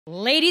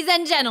Ladies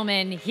and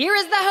gentlemen, here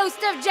is the host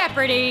of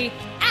Jeopardy,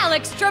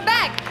 Alex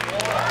Trebek.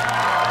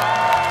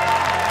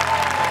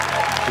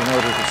 In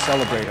order to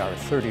celebrate our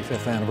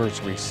 35th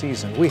anniversary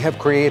season, we have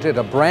created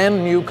a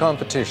brand new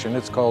competition.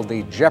 It's called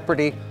the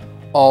Jeopardy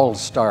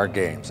All-Star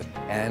Games.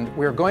 And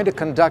we're going to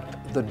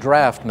conduct the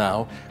draft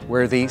now,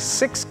 where the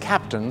 6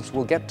 captains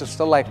will get to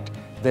select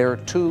their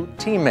 2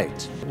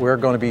 teammates. We're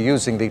going to be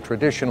using the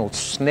traditional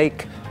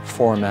snake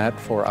format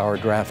for our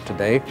draft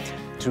today.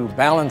 To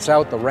balance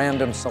out the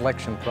random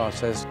selection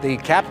process, the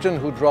captain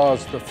who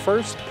draws the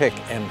first pick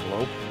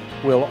envelope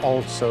will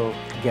also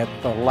get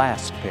the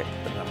last pick,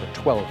 the number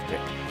 12 pick.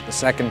 The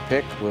second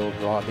pick will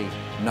draw the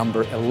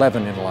number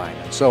 11 in line,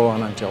 and so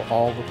on until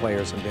all the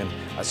players have been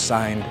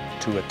assigned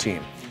to a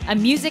team. A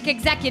music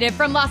executive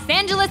from Los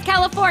Angeles,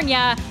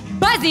 California,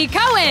 Buzzy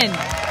Cohen.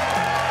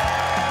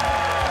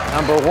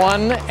 Number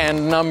 1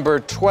 and number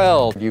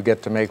 12. You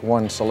get to make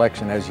one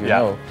selection, as you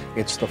know.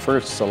 It's the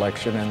first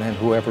selection, and then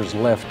whoever's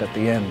left at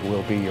the end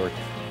will be your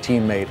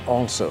teammate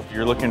also.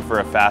 You're looking for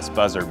a fast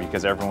buzzer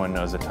because everyone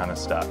knows a ton of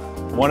stuff.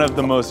 One of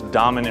the most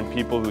dominant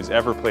people who's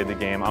ever played the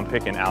game, I'm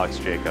picking Alex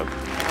Jacob.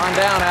 Come on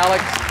down,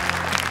 Alex.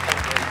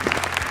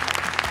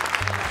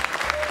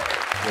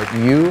 But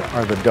you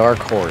are the dark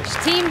horse.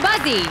 Team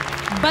Buzzy,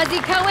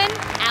 Buzzy Cohen,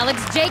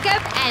 Alex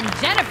Jacob, and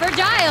Jennifer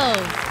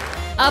Giles.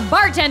 A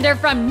bartender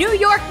from New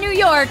York, New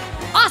York,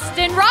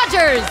 Austin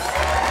Rogers.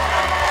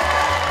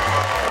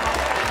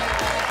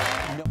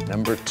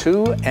 Number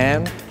 2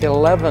 and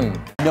 11.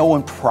 No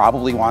one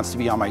probably wants to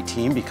be on my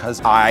team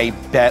because I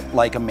bet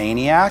like a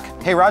maniac.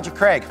 Hey, Roger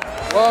Craig.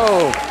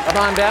 Whoa, come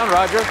on down,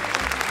 Roger.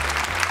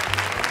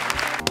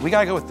 We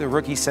gotta go with the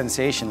rookie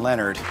sensation,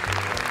 Leonard.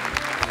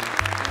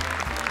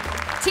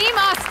 Team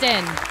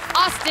Austin,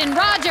 Austin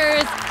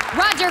Rogers,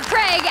 Roger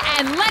Craig,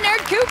 and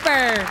Leonard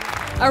Cooper.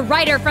 A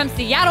writer from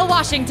Seattle,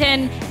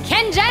 Washington,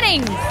 Ken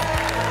Jennings. 3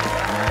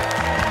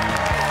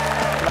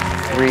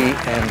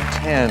 and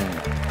 10.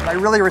 I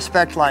really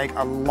respect like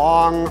a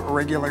long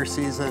regular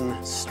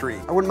season streak.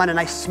 I wouldn't mind a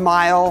nice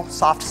smile,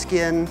 soft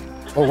skin.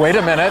 Well, wait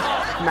a minute.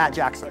 Matt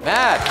Jackson.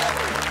 Matt.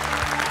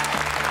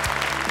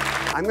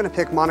 I'm gonna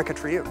pick Monica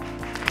Trieu.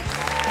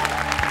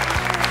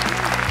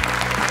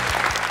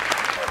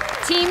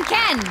 Team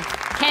Ken,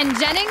 Ken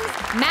Jennings,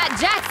 Matt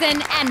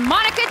Jackson, and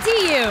Monica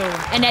Trieu,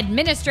 an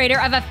administrator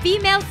of a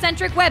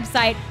female-centric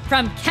website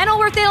from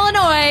Kenilworth,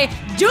 Illinois,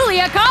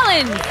 Julia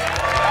Collins.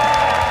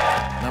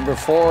 Number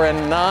 4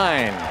 and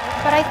 9.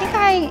 But I think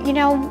I,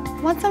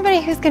 want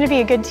somebody who's going to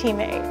be a good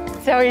teammate.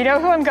 So you know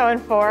who I'm going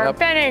for, Yep.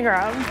 Ben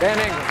Ingram. Ben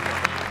Ingram.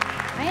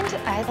 And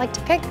I'd like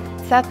to pick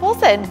Seth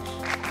Wilson.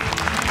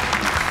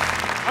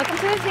 Welcome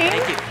to the team.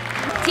 Thank you.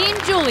 Team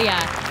Julia,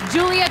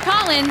 Julia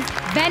Collins,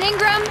 Ben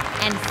Ingram,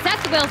 and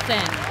Seth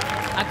Wilson.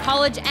 A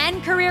college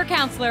and career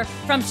counselor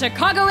from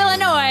Chicago,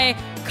 Illinois,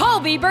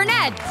 Colby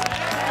Burnett.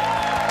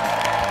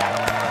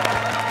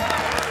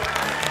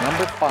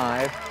 Number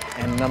 5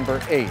 and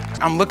number 8.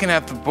 I'm looking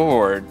at the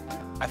board.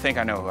 I think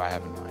I know who I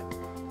have in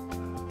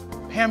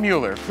mind. Pam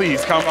Mueller,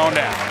 please come on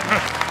down.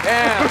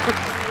 Pam.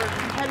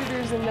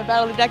 Competitors in the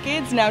Battle of the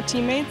Decades, now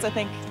teammates. I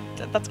think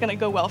that's going to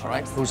go well for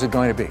us. Who's it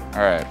going to be?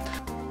 All right.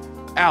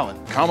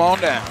 Alan, come on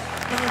down.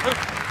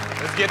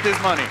 Let's get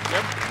this money.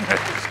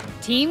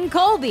 Team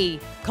Colby,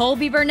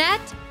 Colby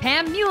Burnett,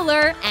 Pam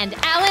Mueller, and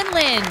Alan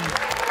Lynn.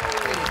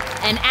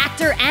 An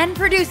actor and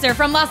producer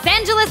from Los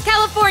Angeles,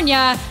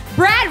 California,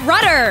 Brad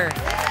Rutter.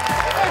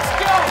 Let's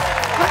go.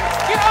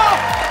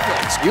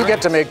 Let's go. You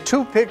get to make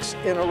 2 picks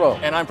in a row.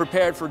 And I'm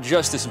prepared for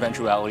just this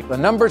eventuality. The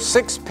number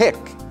 6 pick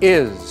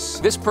is...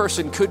 This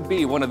person could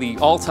be one of the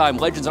all-time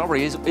legends,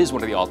 already is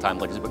one of the all-time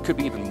legends, but could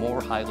be even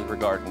more highly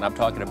regarded. And I'm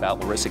talking about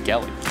Larissa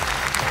Kelly.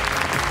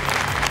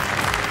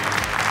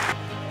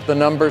 The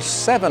number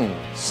 7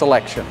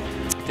 selection.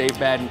 Dave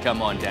Madden,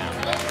 come on down.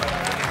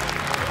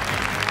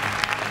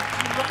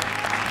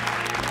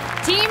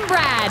 Team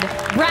Brad,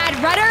 Brad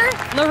Rutter,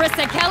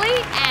 Larissa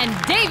Kelly, and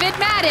David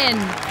Madden.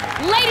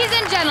 Ladies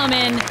and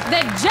gentlemen,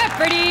 the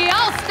Jeopardy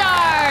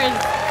All-Stars.